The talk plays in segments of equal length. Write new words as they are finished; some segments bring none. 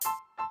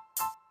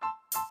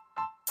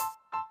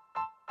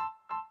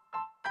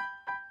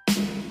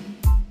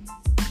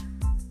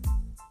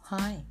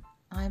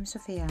I'm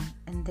Sophia,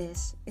 and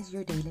this is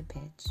your daily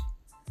pitch.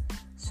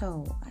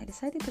 So, I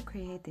decided to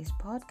create this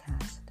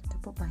podcast to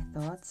put my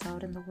thoughts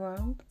out in the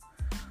world.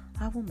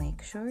 I will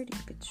make sure to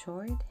keep it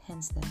short,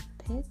 hence the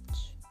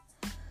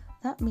pitch.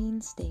 That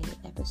means daily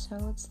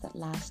episodes that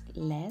last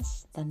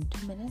less than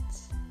 2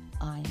 minutes.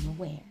 I am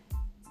aware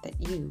that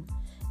you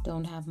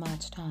don't have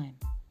much time.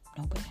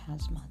 Nobody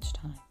has much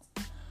time.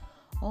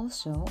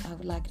 Also, I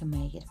would like to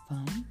make it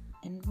fun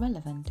and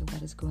relevant to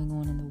what is going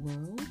on in the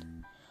world.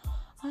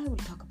 I will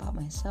talk about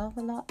myself a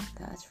lot,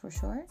 that's for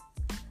sure.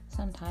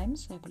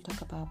 Sometimes I will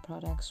talk about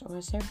products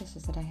or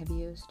services that I have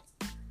used.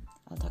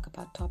 I'll talk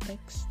about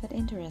topics that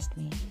interest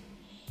me.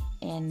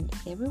 And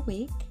every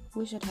week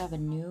we should have a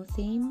new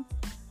theme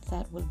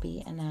that will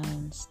be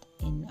announced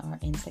in our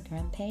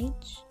Instagram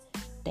page,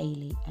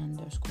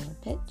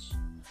 daily_pitch.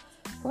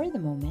 For the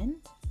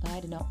moment, I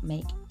do not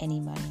make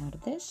any money out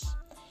of this.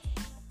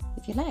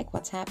 If you like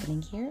what's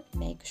happening here,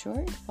 make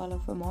sure to follow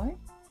for more.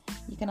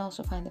 You can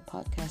also find the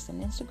podcast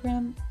on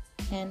Instagram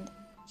and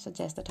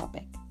suggest a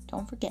topic.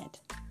 Don't forget,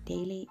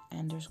 daily_pitch.